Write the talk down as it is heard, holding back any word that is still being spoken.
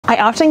I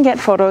often get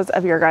photos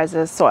of your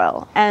guys'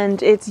 soil,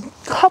 and it's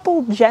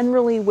coupled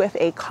generally with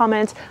a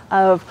comment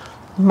of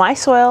my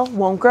soil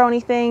won't grow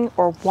anything,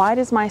 or why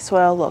does my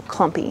soil look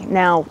clumpy?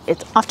 Now,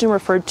 it's often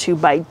referred to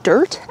by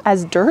dirt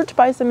as dirt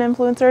by some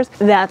influencers.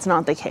 That's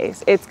not the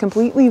case. It's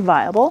completely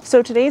viable.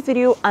 So today's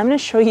video, I'm going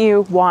to show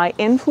you why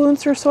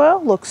influencer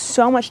soil looks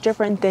so much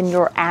different than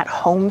your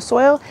at-home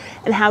soil,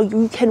 and how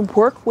you can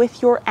work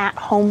with your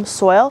at-home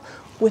soil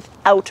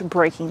without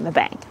breaking the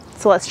bank.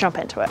 So let's jump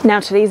into it. Now,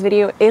 today's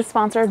video is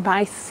sponsored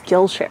by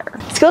Skillshare.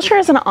 Skillshare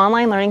is an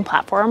online learning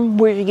platform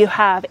where you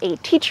have a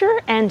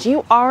teacher and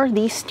you are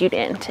the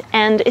student.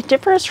 And it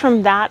differs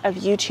from that of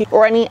YouTube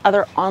or any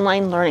other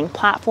online learning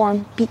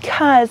platform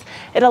because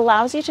it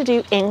allows you to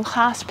do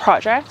in-class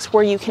projects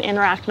where you can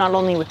interact not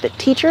only with the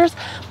teachers,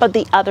 but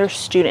the other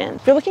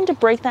students. If you're looking to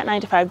break that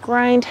 9-to-5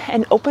 grind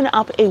and open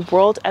up a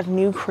world of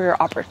new career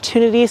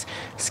opportunities,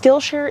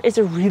 Skillshare is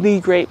a really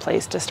great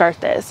place to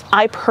start this.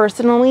 I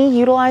personally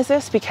utilize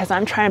this because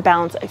I'm trying to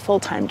balance a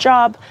full-time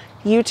job,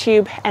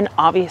 YouTube, and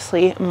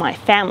obviously my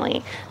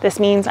family.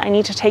 This means I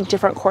need to take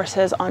different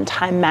courses on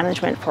time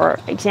management, for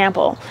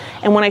example.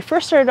 And when I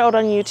first started out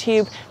on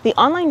YouTube, the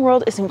online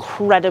world is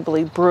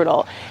incredibly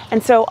brutal.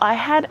 And so I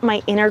had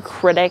my inner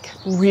critic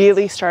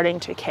really starting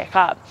to kick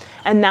up.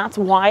 And that's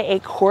why a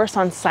course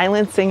on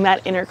silencing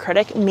that inner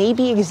critic may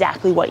be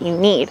exactly what you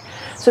need.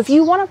 So if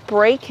you want to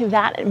break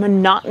that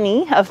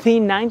monotony of the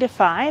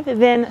 9-to-5,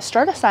 then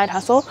start a side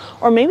hustle,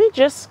 or maybe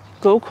just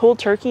go cold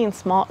turkey and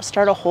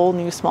start a whole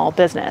new small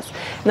business.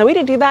 And the way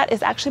to do that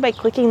is actually by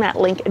clicking that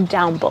link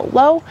down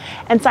below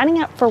and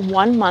signing up for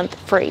 1 month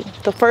free.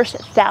 The first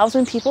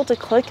 1,000 people to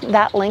click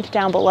that link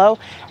down below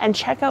and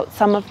check out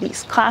some of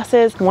these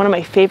classes. One of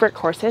my favorite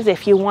courses,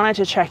 if you wanted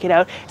to check it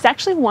out, is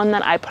actually one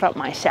that I put up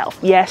myself.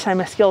 Yes, I'm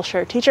a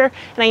Skillshare teacher,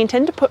 and I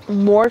intend to put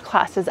more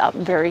classes up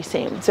very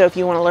soon. So if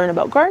you want to learn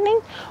about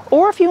gardening,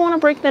 or if you want to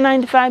break the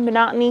 9-to-5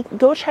 monotony,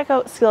 go check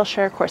out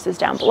Skillshare courses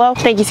down below.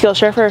 Thank you,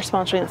 Skillshare, for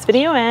sponsoring this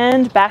video, and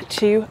back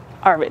to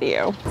our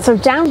video. So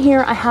down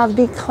here I have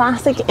the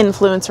classic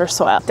influencer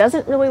soil. It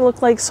doesn't really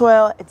look like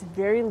soil. It's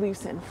very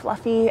loose and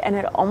fluffy, and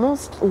it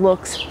almost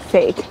looks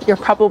fake. You're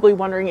probably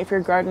wondering, if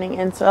you're gardening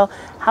in soil,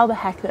 how the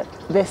heck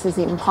this is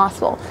even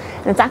possible.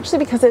 And it's actually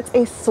because it's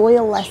a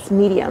soil-less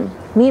medium,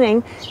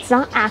 meaning it's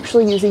not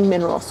actually using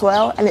mineral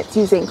soil, and it's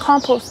using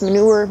compost,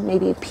 manure,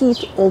 maybe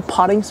peat, old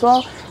potting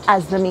soil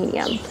as the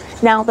medium.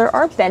 Now, there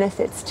are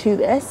benefits to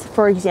this.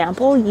 For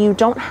example, you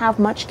don't have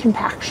much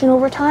compaction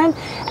over time,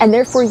 and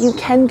therefore you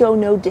can go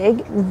no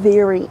dig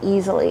very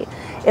easily.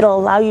 It'll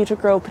allow you to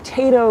grow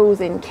potatoes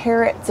and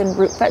carrots and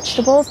root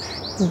vegetables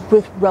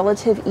with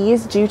relative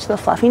ease due to the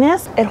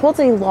fluffiness. It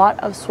holds a lot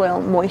of soil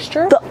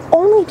moisture. The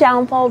only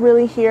downfall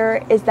really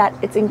here is that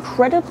it's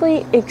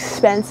incredibly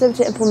expensive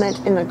to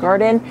implement in the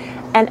garden,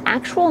 and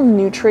actual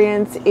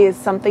nutrients is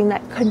something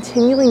that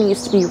continually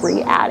needs to be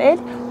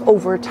re-added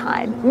over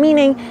time,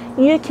 meaning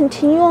you need a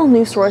continual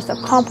new source of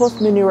compost,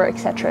 manure,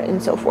 etc.,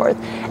 and so forth.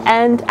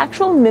 And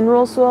actual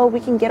mineral soil, we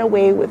can get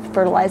away with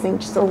fertilizing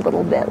just a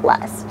little bit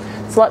less.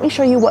 So let me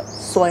show you what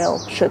soil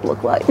should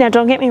look like. Now,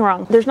 don't get me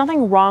wrong, there's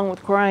nothing wrong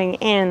with growing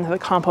in the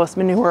compost,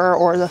 manure,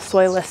 or the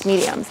soilless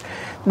mediums.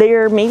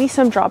 There may be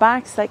some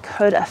drawbacks that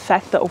could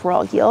affect the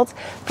overall yields,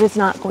 but it's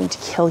not going to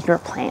kill your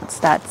plants.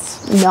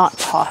 That's not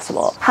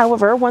possible.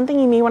 However, one thing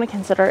you may want to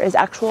consider is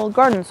actual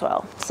garden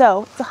soil.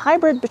 So it's a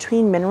hybrid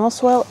between mineral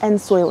soil and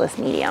soilless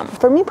medium.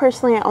 For me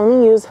personally, I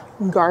only use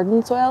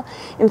garden soil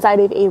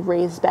inside of a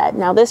raised bed.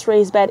 Now, this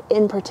raised bed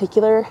in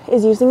particular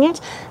is using it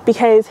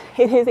because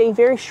it is a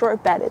very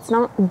short bed. It's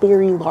not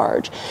very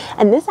large.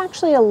 And this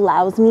actually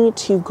allows me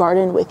to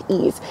garden with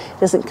ease. It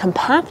doesn't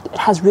compact. It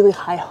has really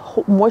high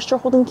moisture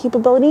holding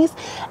capabilities.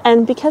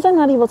 And because I'm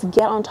not able to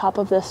get on top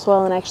of this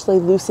soil and actually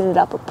loosen it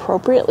up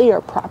appropriately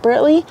or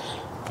properly,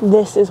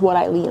 this is what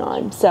I lean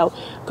on. So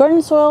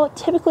garden soil,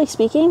 typically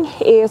speaking,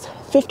 is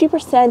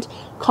 50%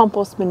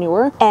 compost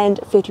manure and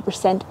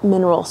 50%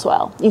 mineral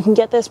soil. You can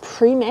get this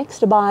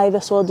pre-mixed by the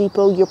soil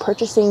depot you're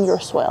purchasing your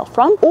soil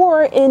from,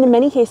 or in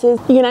many cases,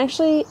 you can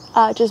actually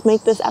just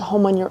make this at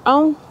home on your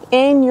own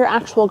in your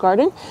actual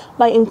garden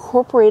by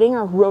incorporating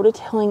or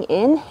rototilling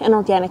in an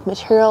organic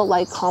material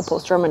like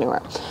compost or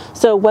manure.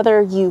 So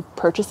whether you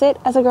purchase it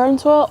as a garden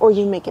soil or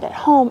you make it at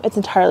home, it's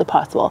entirely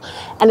possible.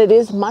 And it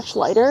is much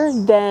lighter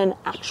than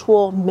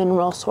actual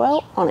mineral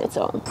soil on its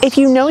own. If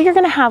you know you're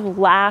gonna have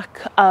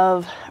lack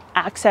of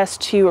access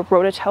to a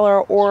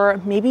rototiller or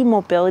maybe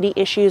mobility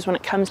issues when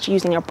it comes to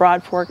using a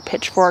broad fork,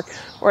 pitchfork,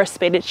 or a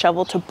spaded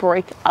shovel to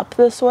break up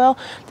the soil,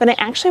 then I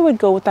actually would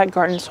go with that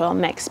garden soil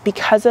mix.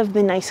 Because of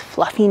the nice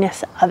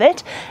fluffiness of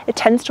it, it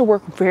tends to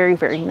work very,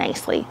 very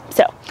nicely.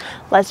 So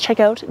let's check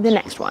out the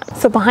next one.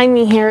 So behind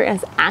me here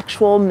is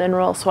actual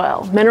mineral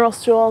soil. Mineral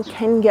soil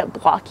can get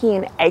blocky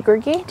and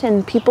aggregate,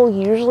 and people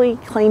usually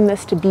claim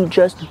this to be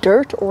just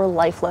dirt or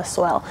lifeless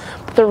soil.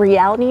 But the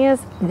reality is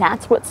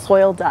that's what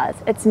soil does.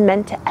 It's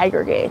meant to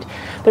aggregate.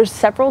 There's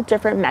several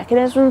different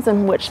mechanisms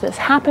in which this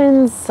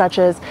happens, such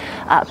as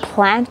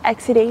plant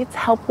exudates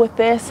help with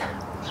this.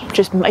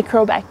 just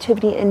microbe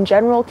activity in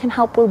general can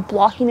help with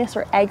blockiness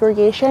or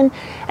aggregation,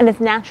 and it's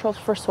natural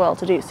for soil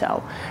to do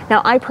so.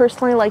 Now, I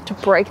personally like to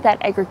break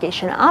that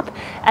aggregation up,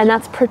 and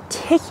that's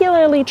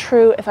particularly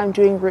true if I'm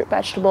doing root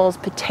vegetables,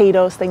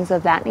 potatoes, things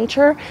of that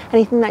nature,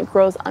 anything that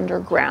grows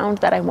underground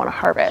that I want to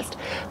harvest.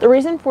 The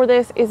reason for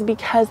this is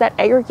because that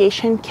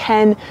aggregation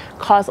can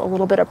cause a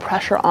little bit of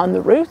pressure on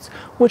the roots,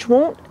 which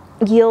won't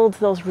yield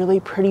those really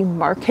pretty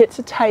market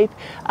type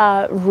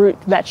root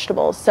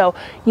vegetables. So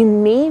you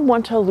may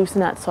want to loosen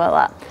that soil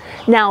up.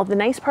 Now, the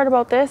nice part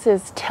about this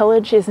is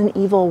tillage is an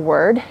evil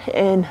word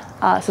in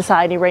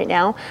society right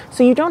now.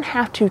 So you don't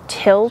have to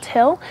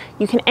till.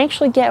 You can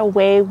actually get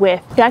away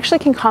with,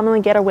 can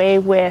commonly get away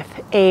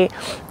with a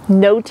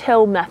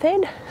no-till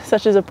method,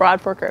 such as a broad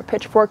fork or a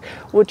pitchfork,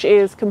 which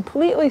is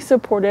completely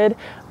supported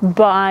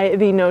by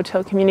the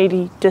no-till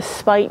community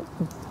despite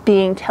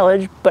being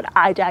tillage, but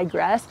I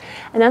digress.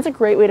 And that's a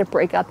great way to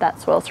break up that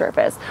soil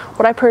surface.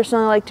 What I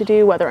personally like to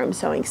do, whether I'm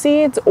sowing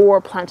seeds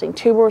or planting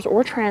tubers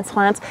or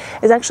transplants,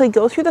 is actually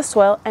go through the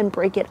soil and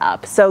break it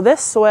up. So this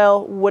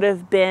soil would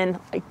have been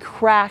a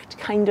cracked,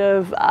 kind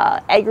of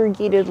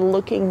aggregated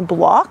looking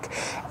block.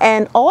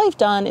 And all I've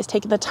done is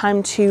taken the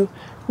time to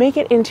make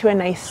it into a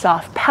nice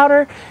soft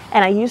powder,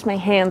 and I use my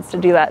hands to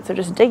do that. So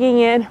just digging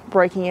in,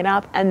 breaking it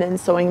up, and then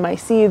sowing my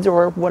seeds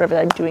or whatever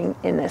I'm doing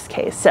in this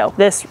case. So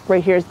this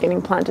right here is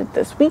getting planted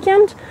this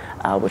weekend,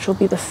 which will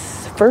be the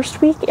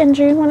first week in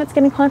June when it's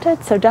getting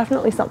planted. So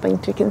definitely something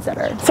to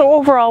consider. So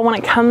overall, when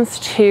it comes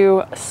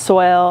to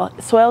soil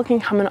can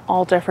come in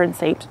all different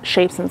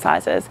shapes and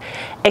sizes.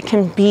 It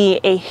can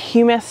be a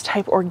humus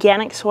type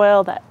organic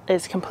soil that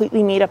is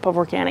completely made up of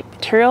organic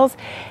materials.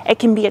 It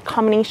can be a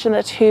combination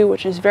of the two,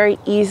 which is very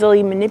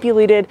easily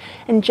manipulated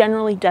and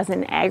generally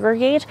doesn't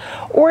aggregate,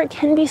 or it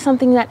can be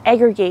something that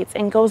aggregates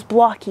and goes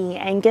blocky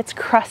and gets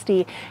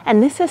crusty,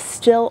 and this is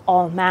still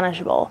all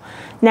manageable.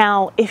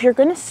 Now, if you're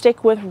going to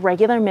stick with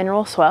regular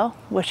mineral soil,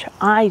 which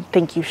I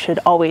think you should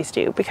always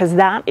do because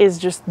that is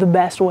just the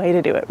best way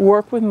to do it,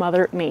 work with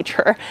Mother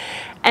Nature.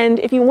 And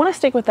if you want to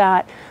stick with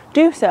that,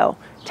 do so.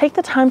 Take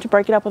the time to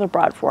break it up with a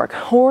broad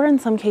fork, or in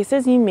some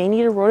cases you may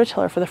need a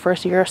rototiller for the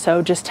first year or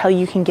so just till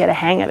you can get a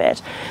hang of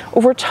it.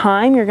 Over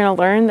time, you're going to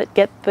learn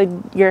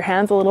that your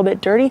hands a little bit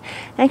dirty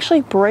and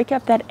actually break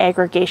up that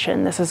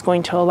aggregation. This is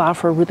going to allow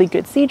for really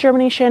good seed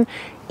germination,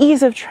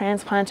 ease of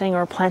transplanting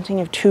or planting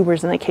of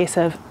tubers in the case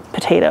of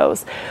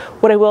potatoes.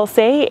 What I will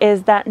say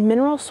is that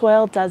mineral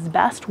soil does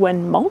best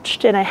when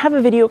mulched, and I have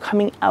a video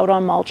coming out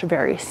on mulch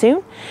very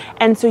soon,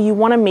 and so you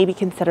want to maybe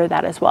consider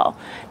that as well.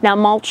 Now,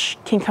 mulch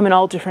can come in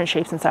all different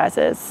shapes and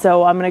sizes,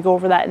 so I'm going to go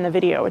over that in the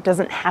video. It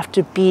doesn't have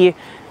to be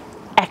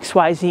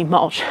XYZ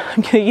mulch.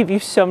 I'm going to give you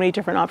so many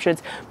different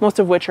options, most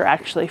of which are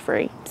actually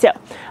free. So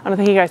I want to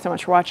thank you guys so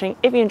much for watching.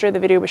 If you enjoyed the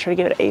video, be sure to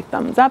give it a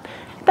thumbs up,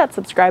 hit that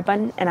subscribe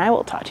button, and I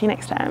will talk to you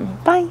next time.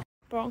 Bye.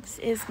 Bronx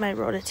is my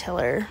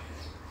rototiller.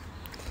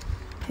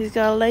 He's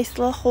got a nice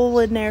little hole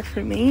in there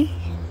for me.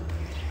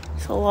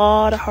 It's a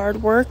lot of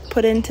hard work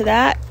put into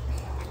that.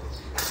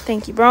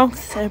 Thank you,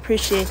 Bronx. I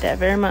appreciate that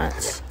very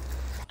much.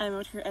 I'm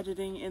out here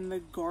editing in the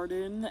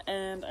garden,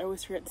 and I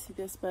always forget to see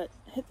this, but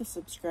hit the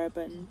subscribe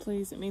button,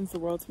 please. It means the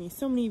world to me.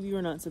 So many of you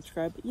are not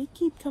subscribed, but you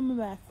keep coming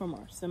back for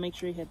more, so make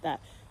sure you hit that.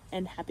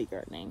 And happy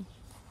gardening.